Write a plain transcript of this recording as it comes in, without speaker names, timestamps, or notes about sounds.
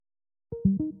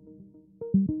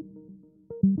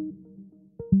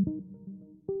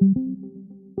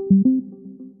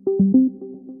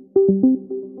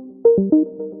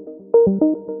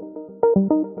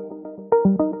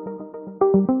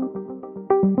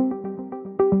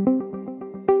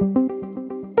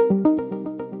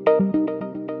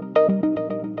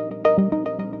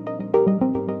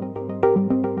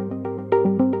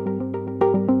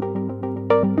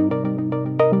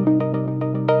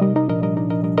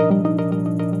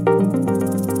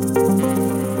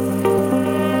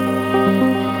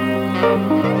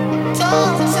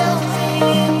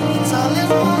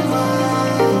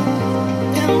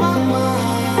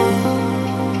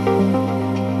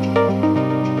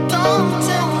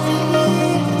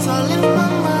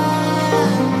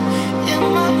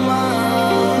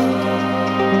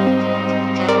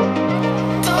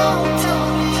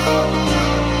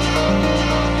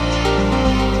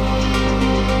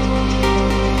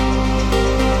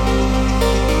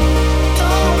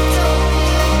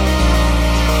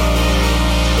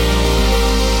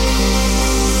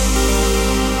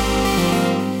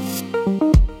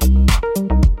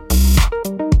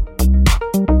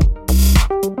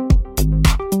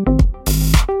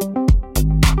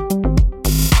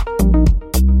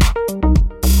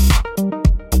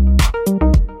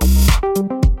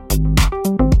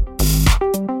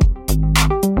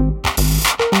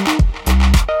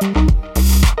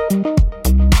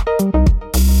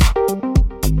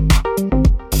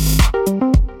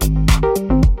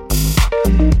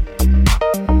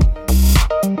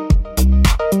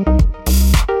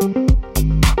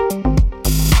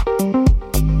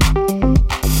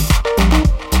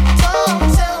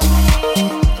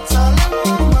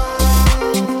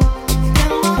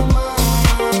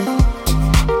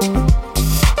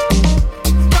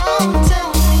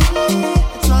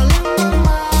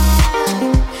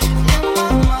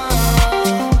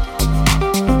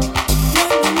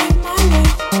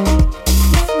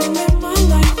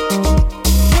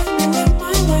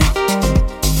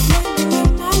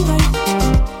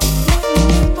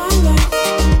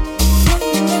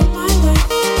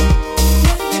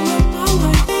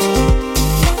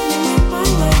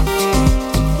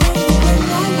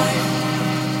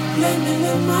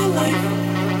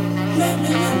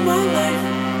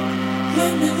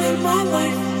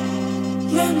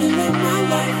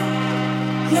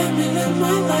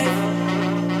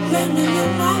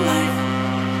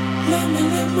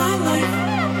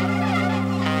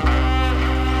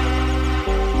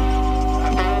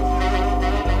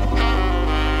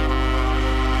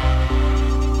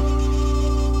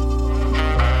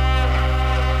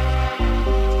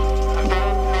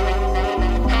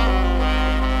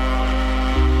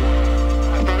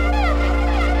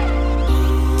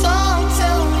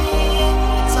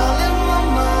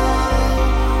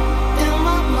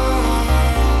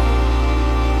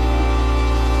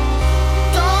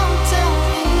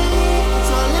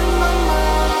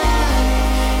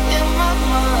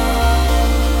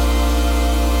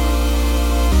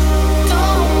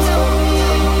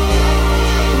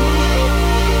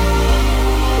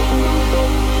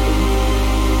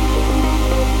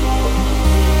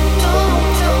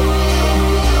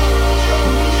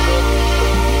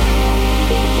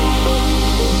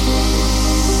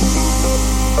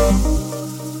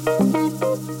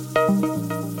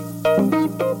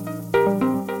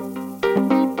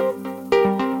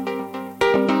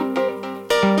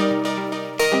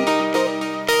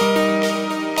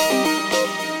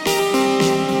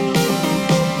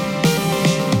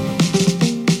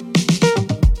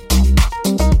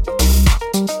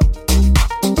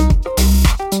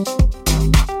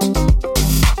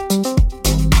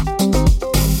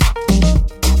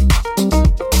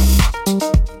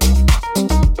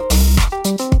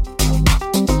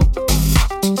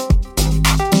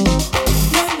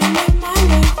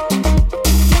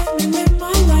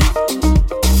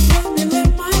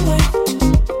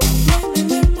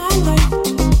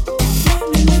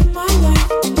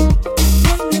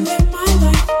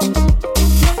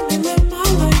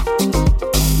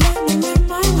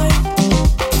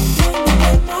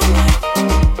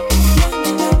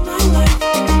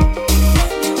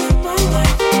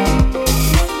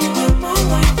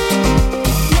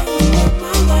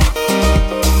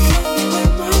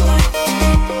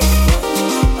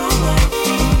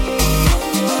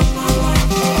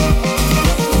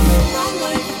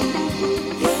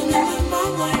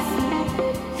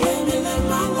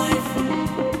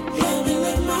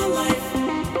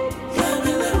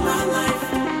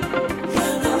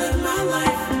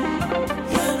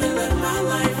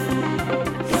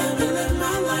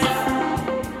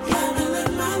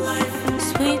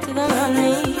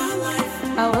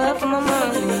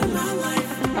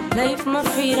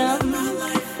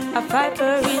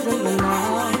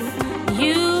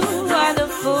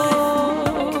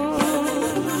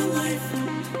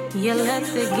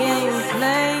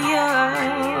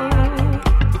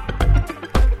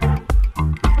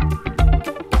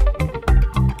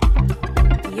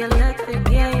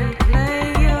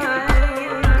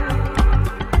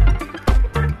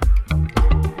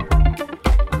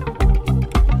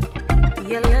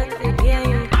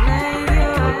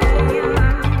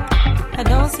I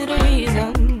don't see the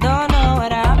reason, don't know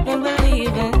what happened.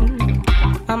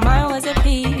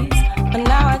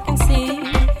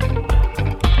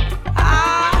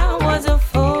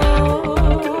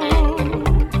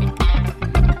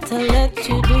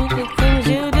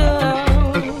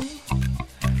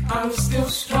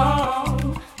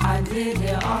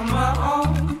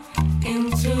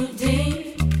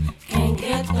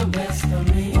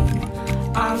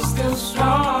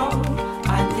 strong.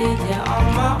 I did it on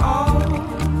my own.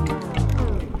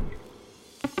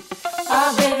 Oh,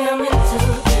 baby, I'm in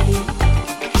too deep.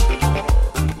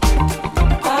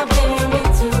 Oh, baby, I'm in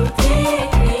too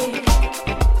deep.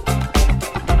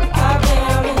 Oh, baby,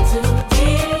 I'm in too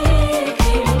deep.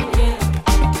 Yeah.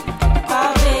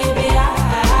 Oh, baby,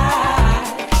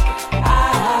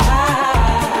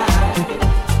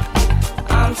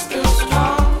 I'm still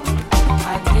strong.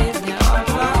 I did it on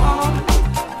my own.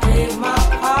 Played my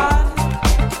part.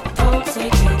 Don't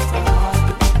take it to heart.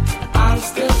 I'm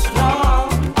still strong.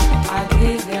 I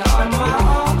did it on my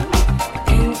own.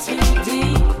 In too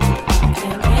deep.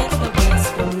 Can't get the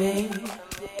best of me.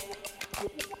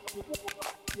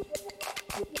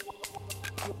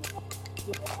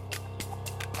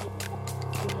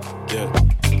 Yeah.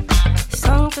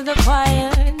 Sung to the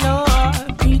choir, no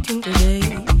more preaching today.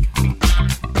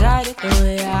 Guided the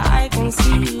way I can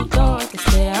see you don't want to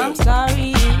stay. I'm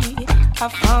sorry, I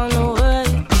found no word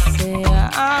to say.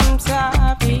 I'm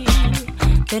sorry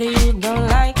that you don't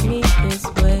like me this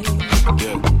way.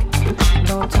 Yeah.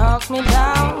 Don't talk me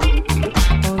down,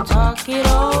 don't talk it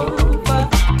over.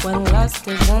 When lust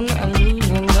is an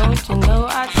illusion, don't you know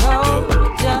I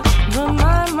told ya?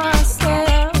 Remind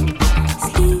myself,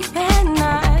 sleep at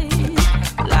night.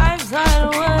 Life's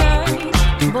hard work,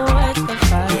 but worth the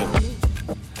fight.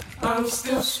 I'm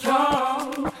still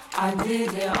strong, I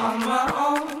did it on my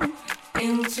own.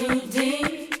 In too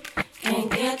deep, can't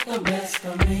get the best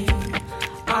of me.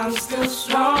 I'm still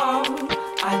strong,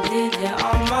 I did it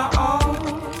on my own.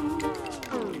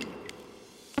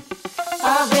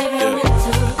 Oh, baby, I'm in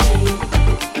too deep.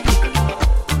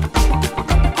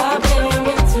 Oh, baby, I'm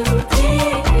in too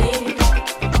deep.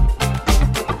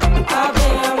 Oh,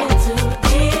 baby, I'm in too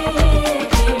deep.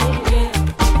 Yeah.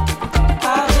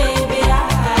 Oh, baby,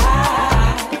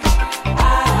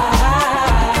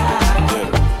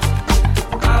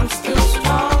 I'm still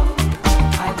strong.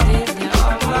 I did it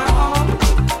on my own.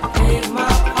 Played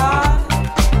my part.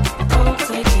 Don't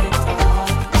take it to heart.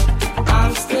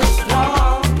 I'm still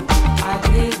strong. I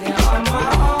did it on my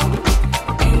own.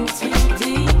 In too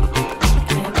deep.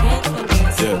 Can't get the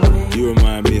best of me. Yeah, you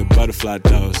remind me of butterfly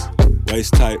dolls.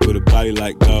 Waist tight with a body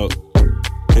like gold.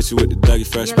 Hit you with the Dougie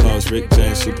Fresh pose. Rick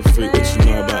James, super freak, what you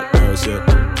know about girls, yeah.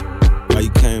 Why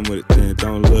you came with it then?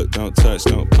 Don't look, don't touch,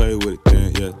 don't play with it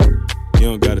then, yeah. You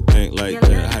don't gotta think like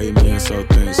that. How you mean so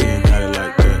things? You ain't got it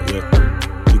like that,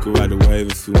 yeah. You can ride the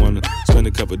wave if you wanna. Spend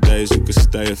a couple days, you can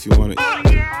stay if you wanna.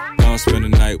 Don't spend the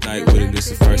night with it.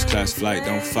 This a first class flight.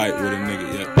 Don't fight with a nigga,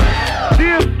 yeah. She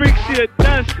a freak, she a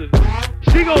dancer.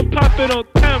 She gon' pop it on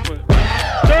camera.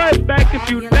 Throw it back if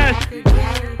you nasty.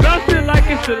 Bounce it like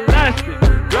it's elastic.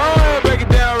 Go ahead, break it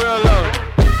down real low.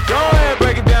 Go ahead,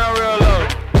 break it down real low.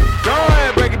 Go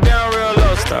ahead, break it down real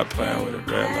low. Stop playing with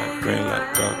it, red light, green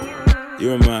light, go.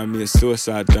 You remind me of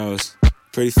suicide dolls.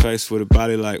 Pretty face with a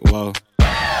body like whoa.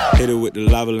 Hit it with the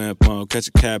lava lamp on. Catch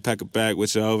a cab, pack a bag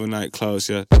with your overnight clothes,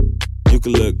 yeah. You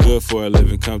can look good for a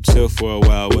living, come chill for a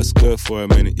while. What's good for a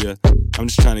minute, yeah. I'm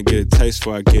just trying to get a taste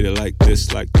before I get it like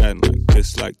this, like that, and like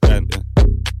this, like that, yeah.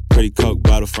 Pretty Coke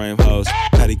bottle frame hoes.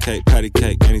 Patty cake,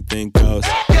 anything goes.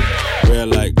 Red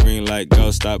light, green light,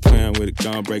 go. Stop playing with it,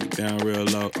 gon' break it down real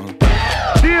low.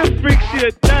 She a freak, she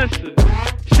a dancer.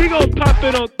 She gon' pop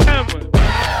it on camera.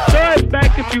 Throw it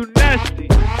back if you nasty.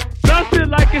 Bounce it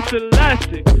like it's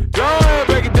elastic. Go ahead,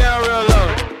 break it down real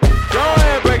low. Go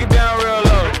ahead, break it down real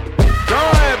low. Go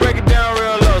ahead, break it down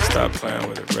real low. Stop playing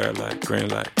with it, red light, green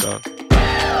light, go.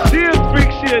 She a freak,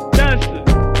 she a dancer.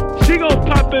 She gon'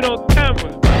 pop it on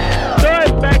camera. Throw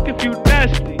it back if you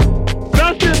nasty.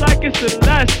 Bounce it like it's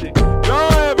elastic. Go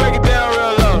ahead, break it down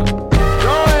real low.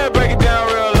 Go ahead, break it down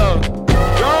real low.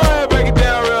 Go ahead, break it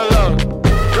down real low.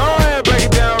 Go ahead, break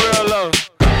it down real low.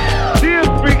 She a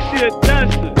freak, she a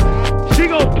dancer. She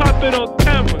gon' pop it on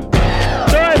camera.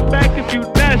 Throw it back if you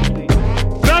nasty.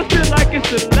 Bounce it like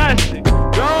it's elastic. Go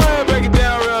ahead, break it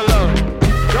down real low.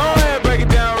 Go ahead, break it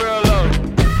down real low.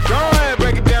 Go ahead,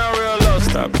 break it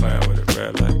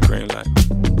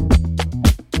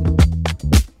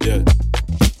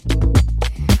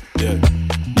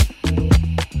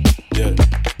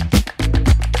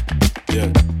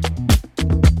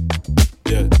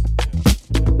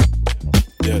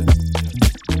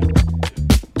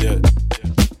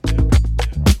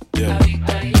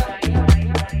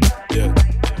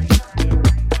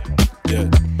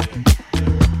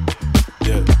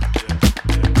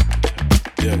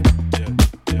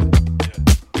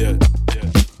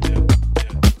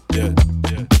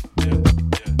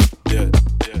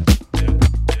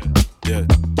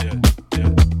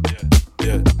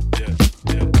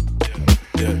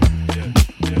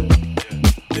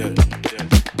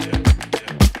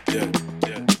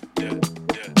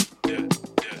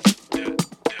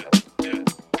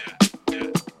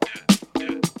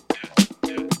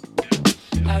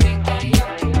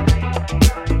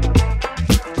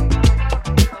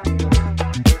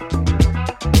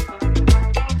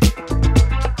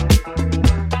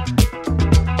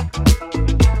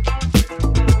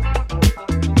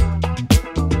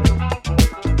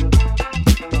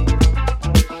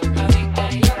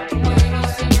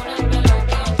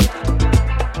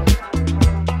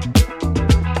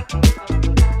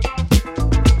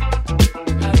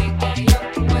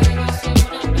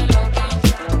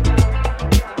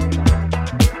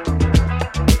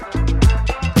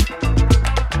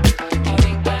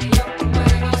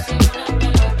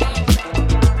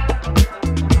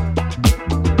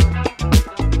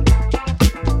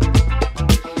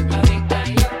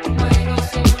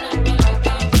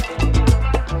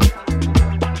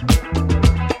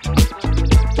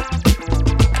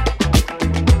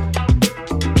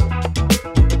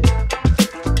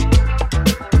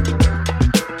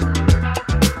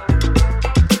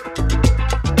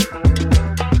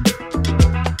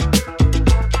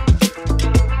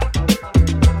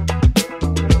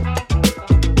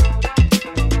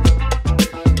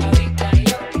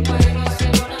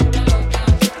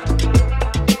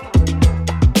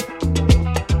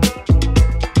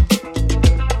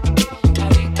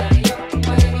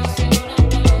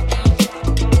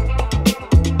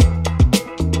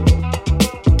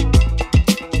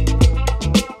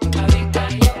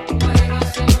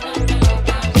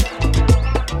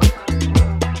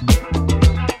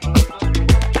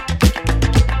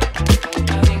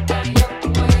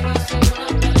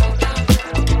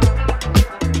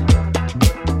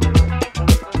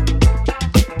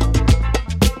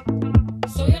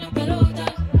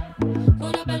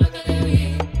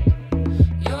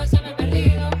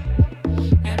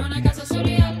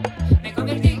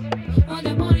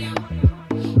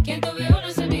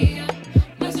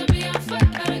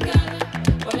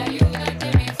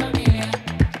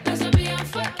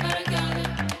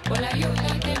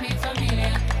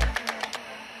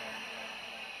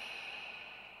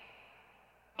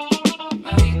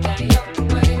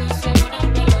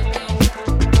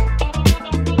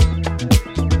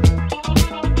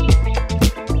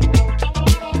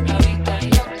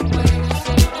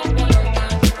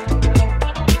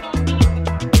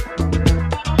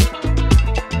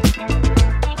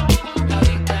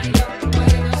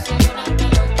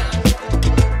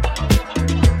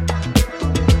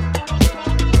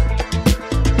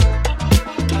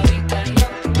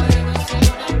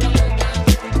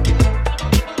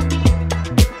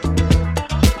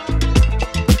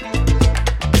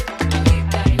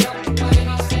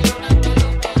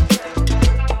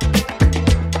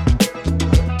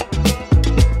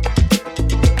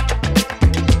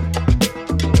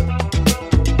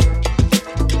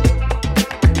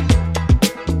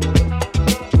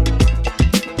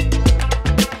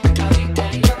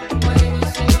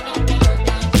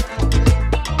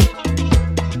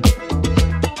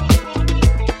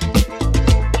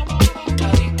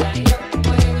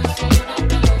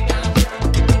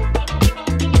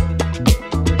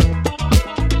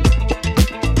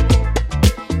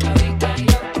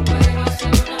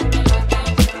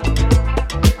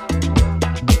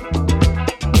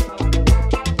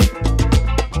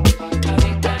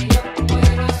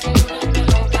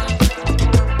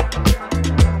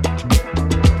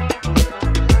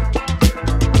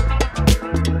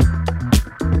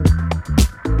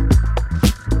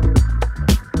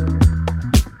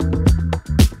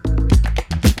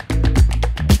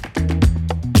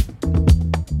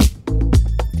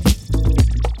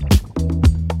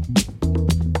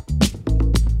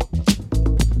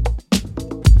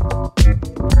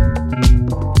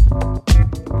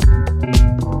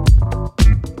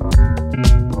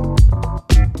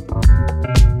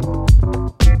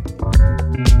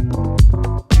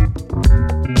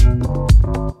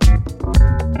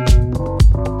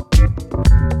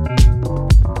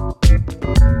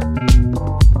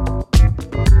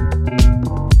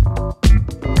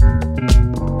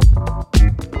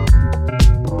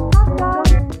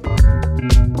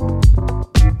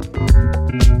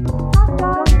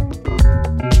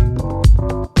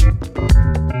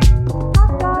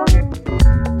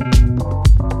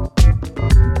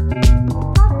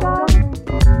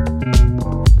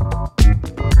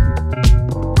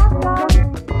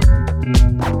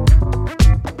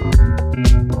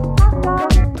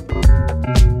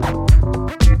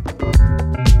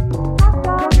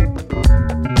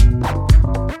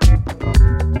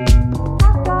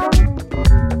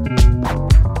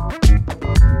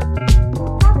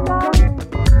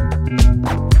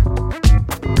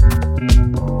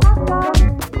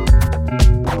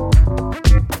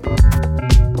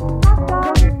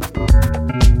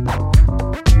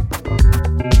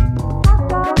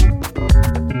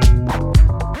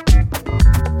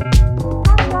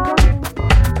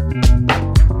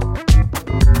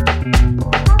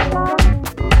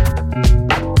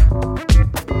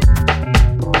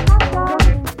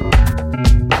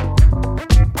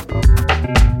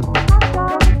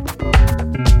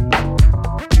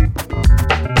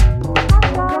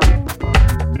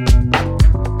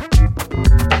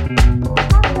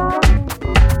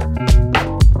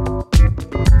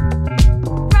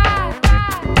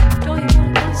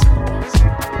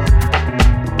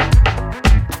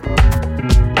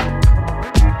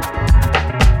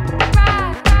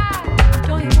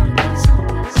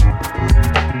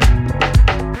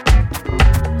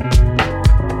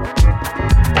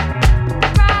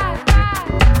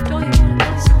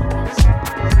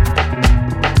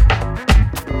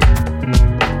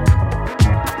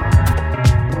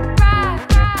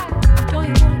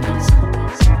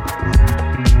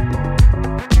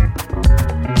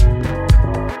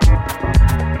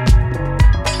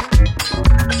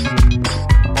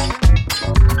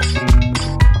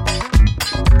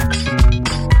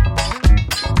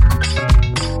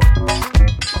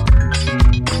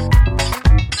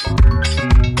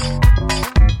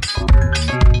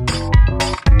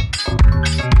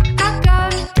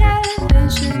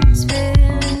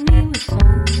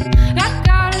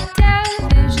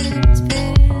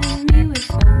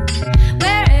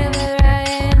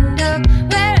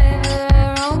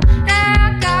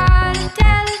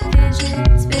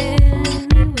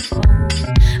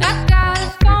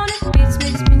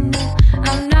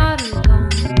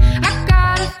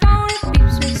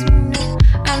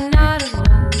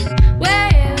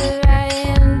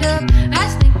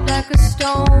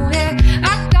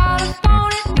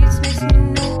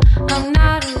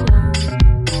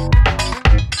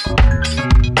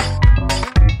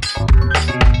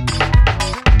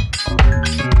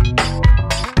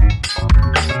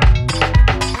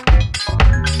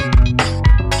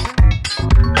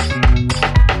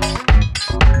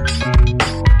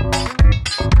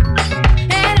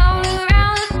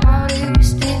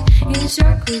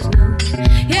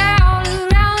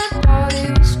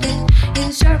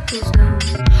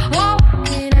Oh,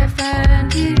 can I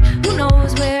find it? Who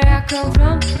knows where I come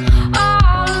from?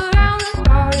 All around the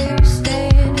party we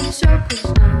stand in circles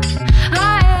now.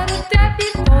 I had a threat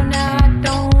before, now I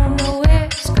don't know where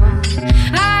it's gone.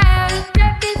 I had a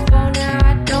threat before, now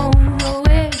I don't know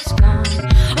where it's gone.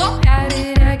 Oh, how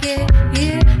did I get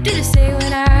here? Did it say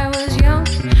when I was young?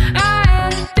 I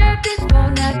had a threat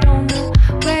before, now I don't know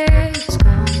where it's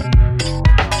gone.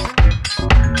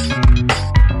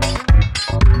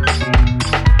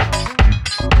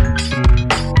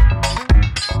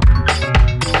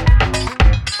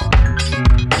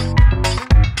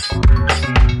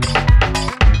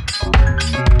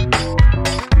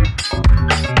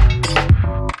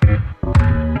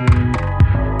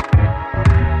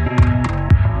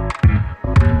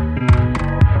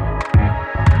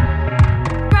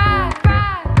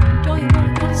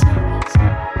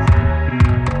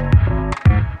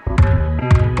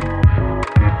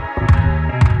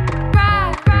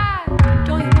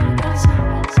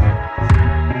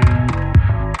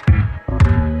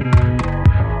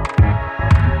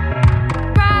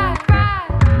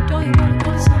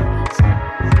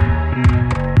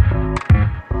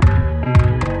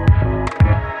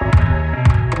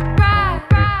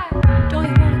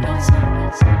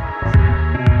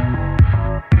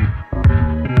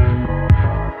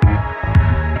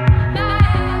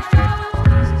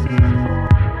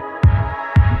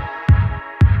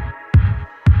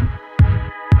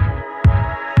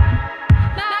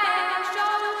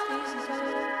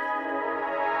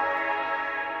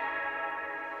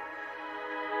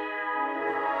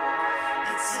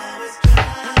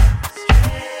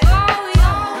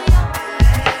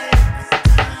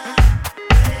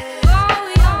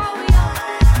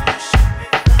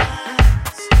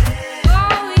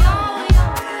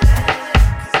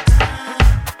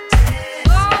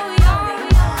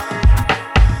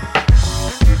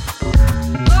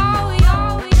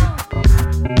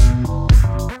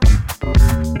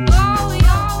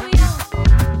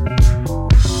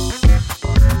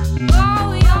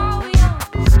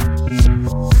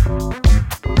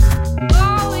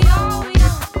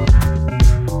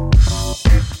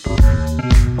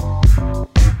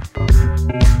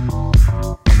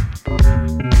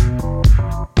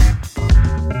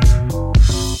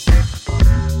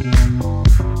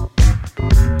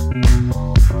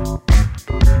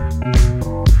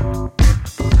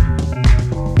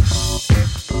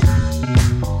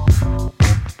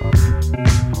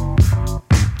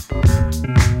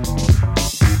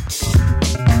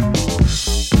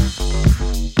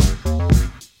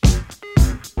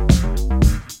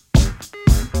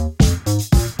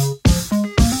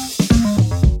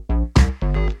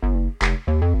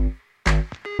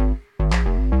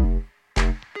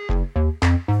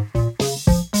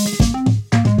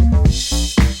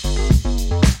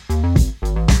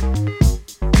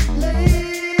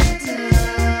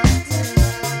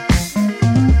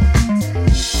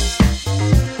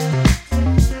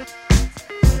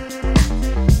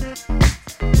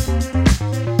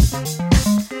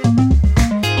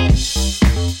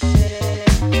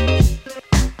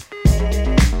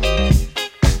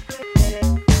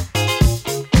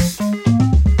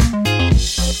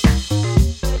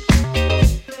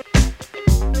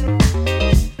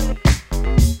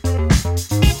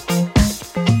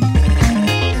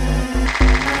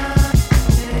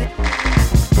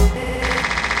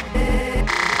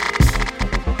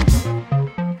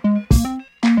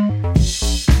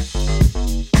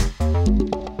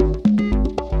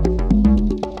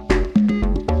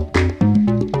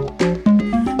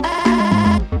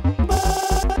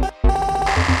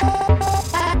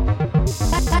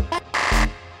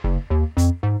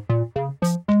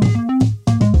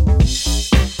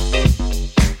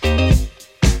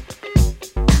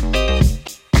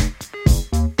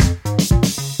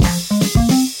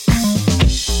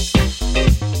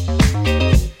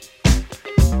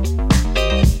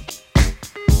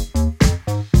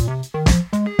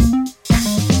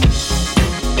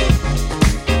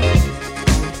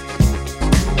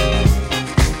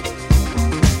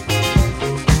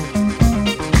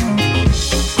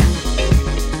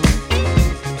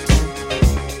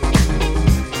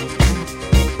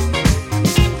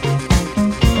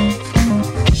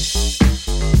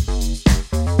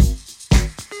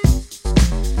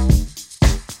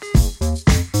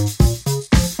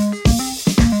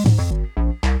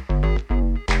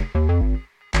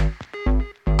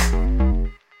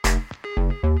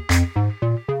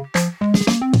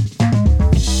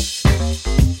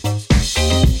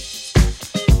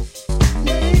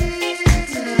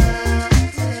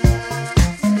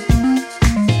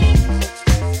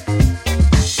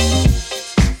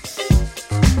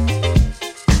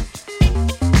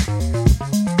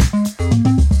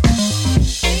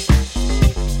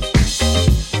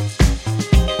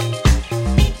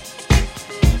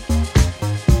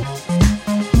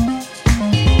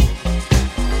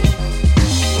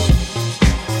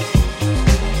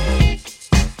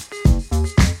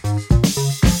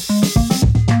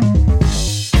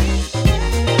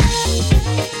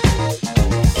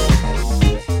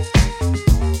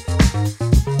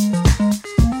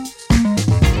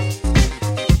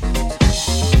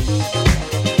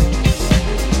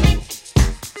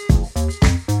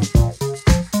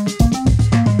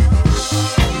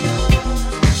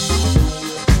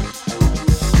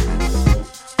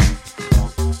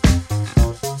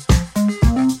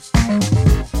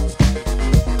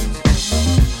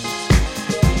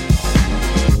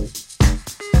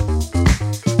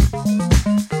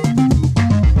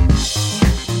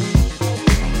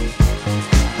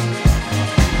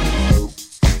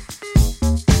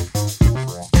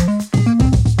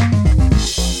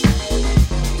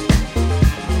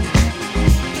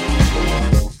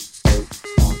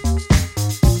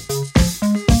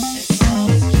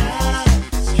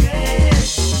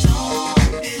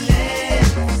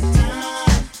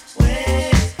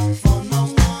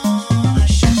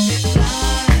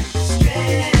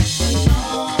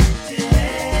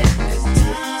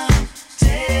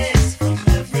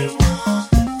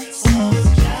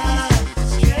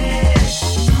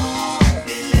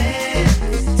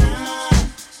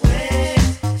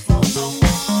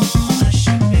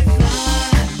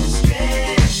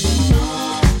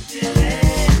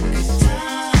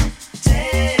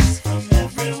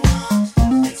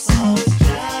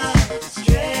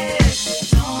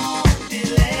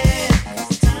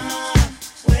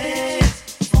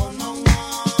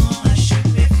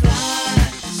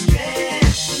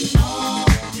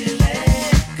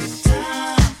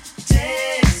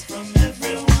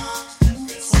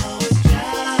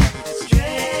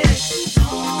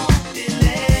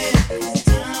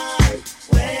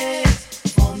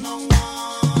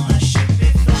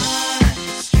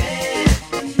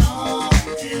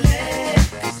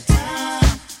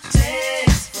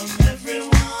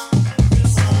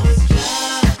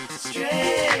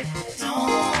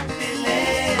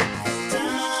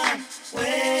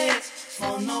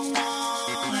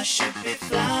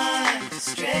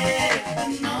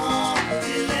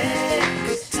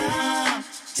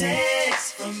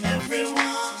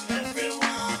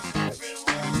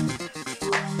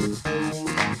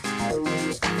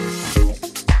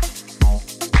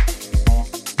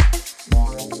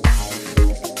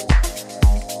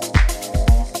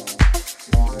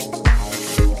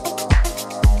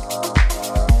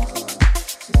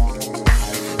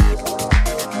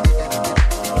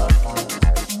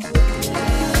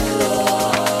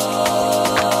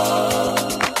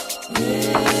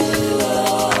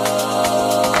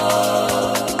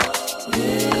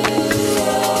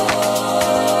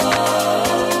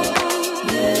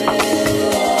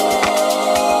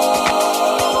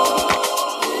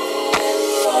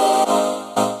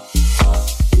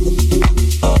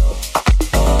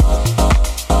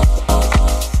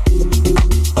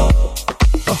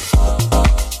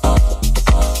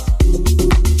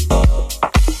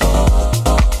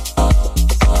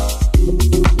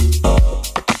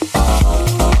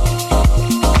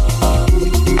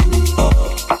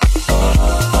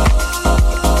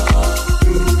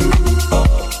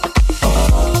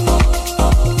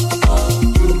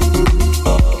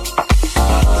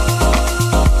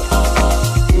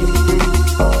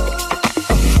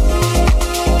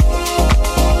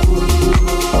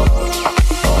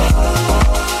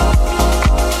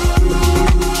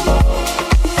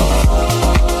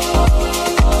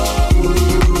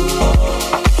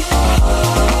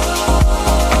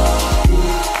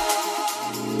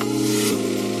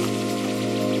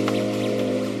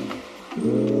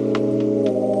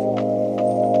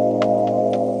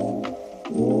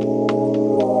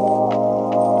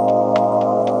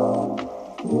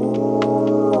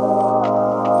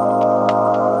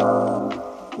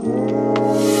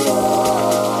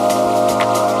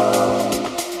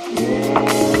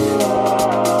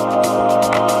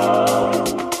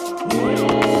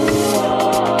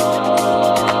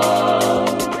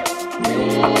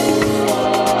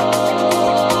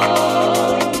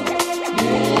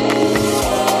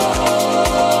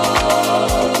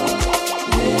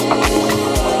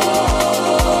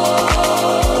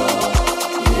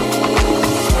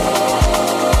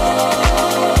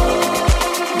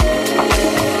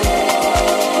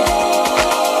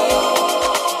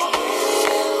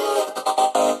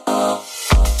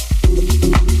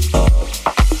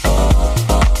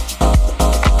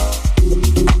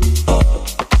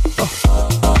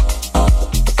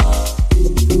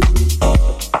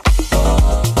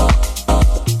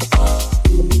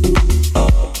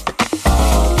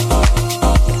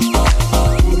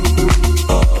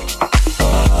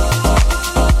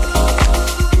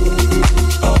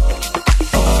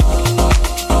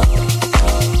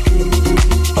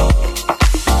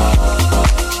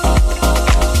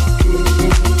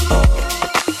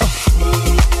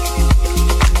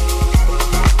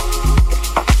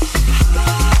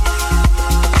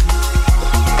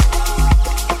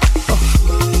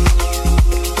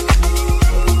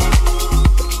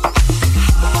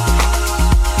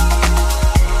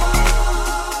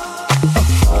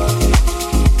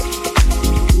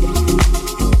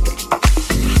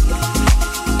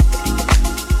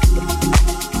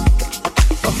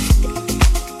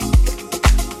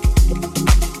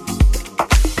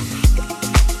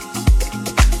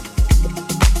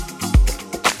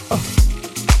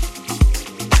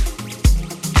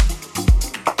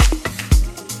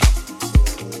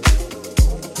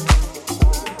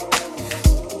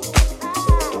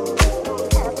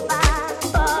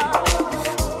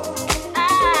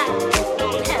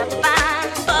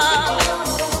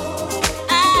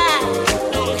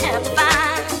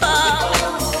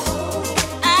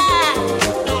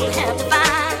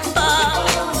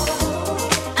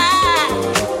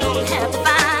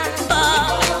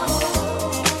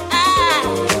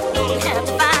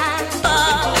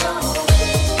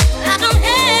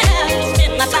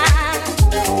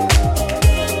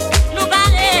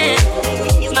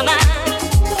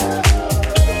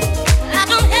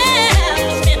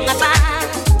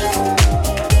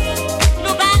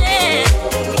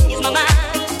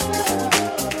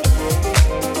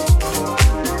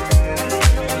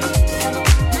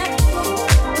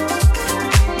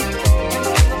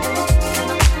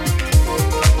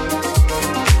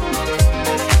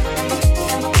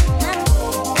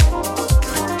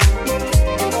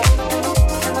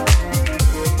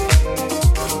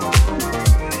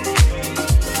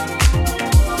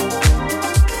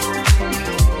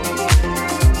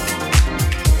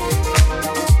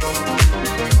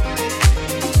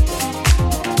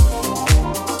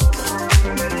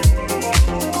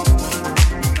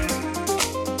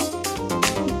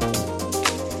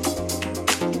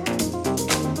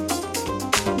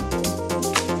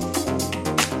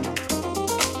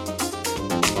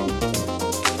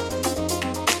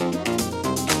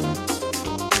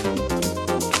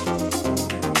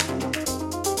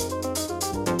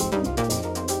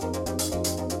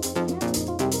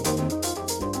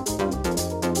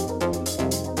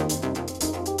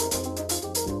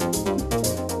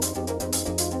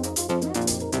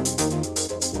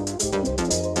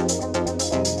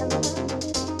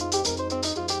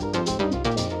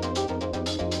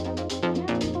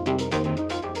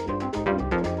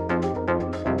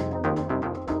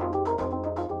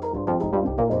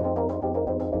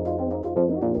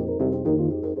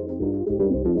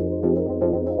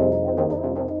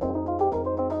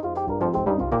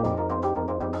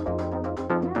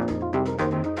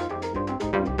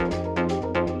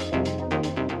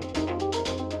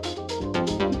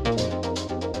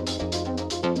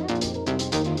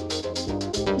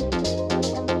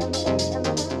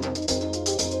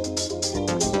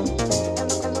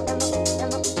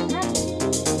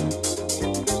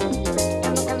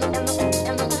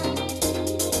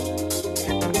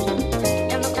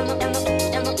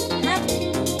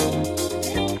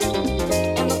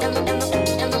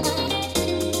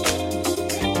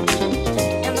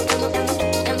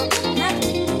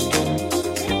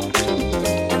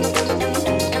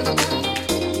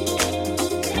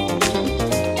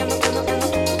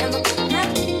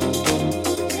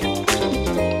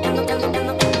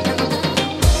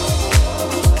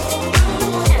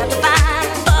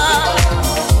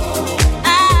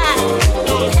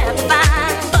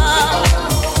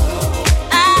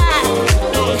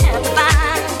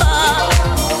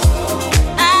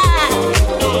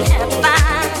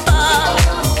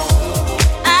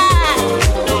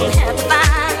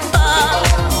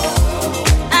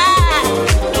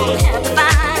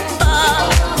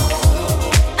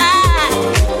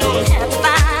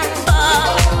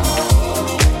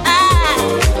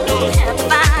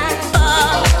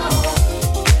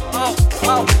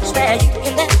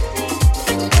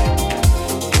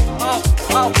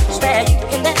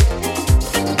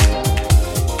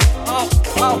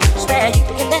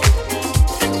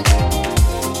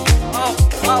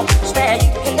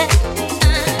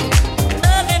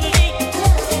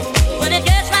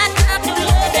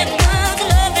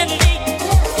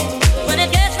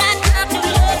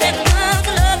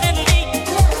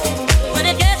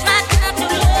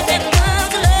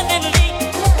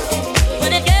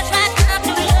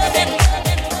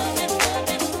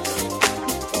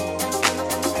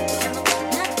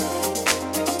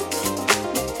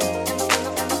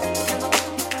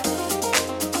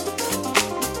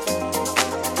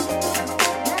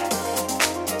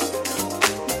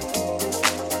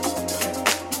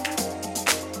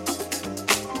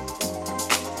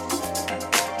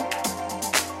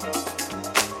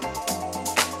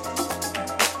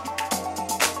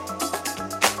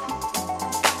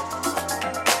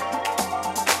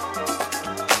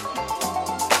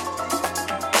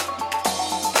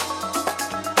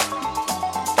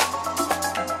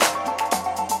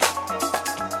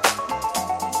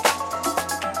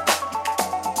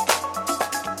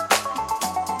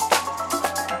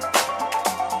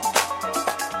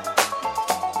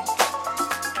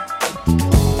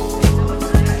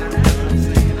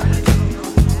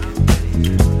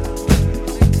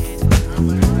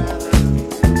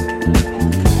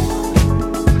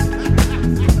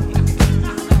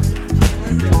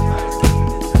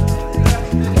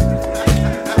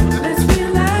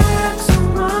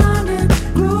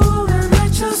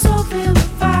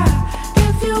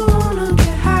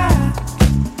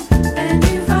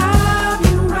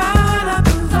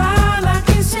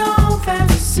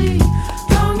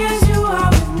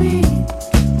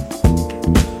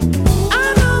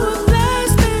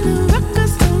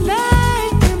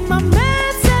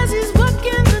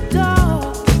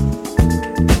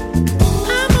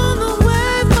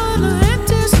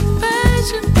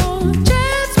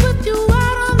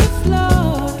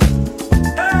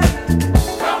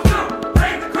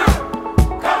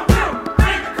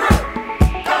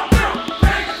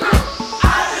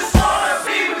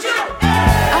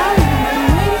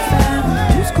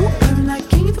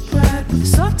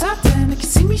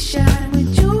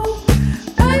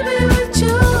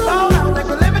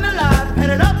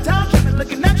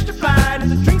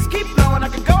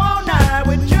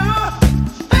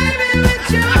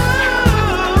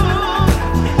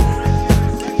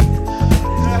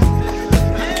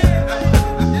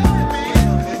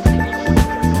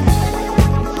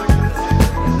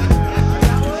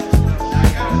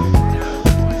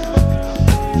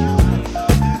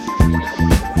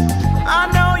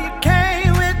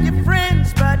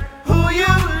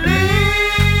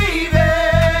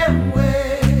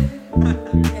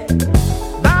 it.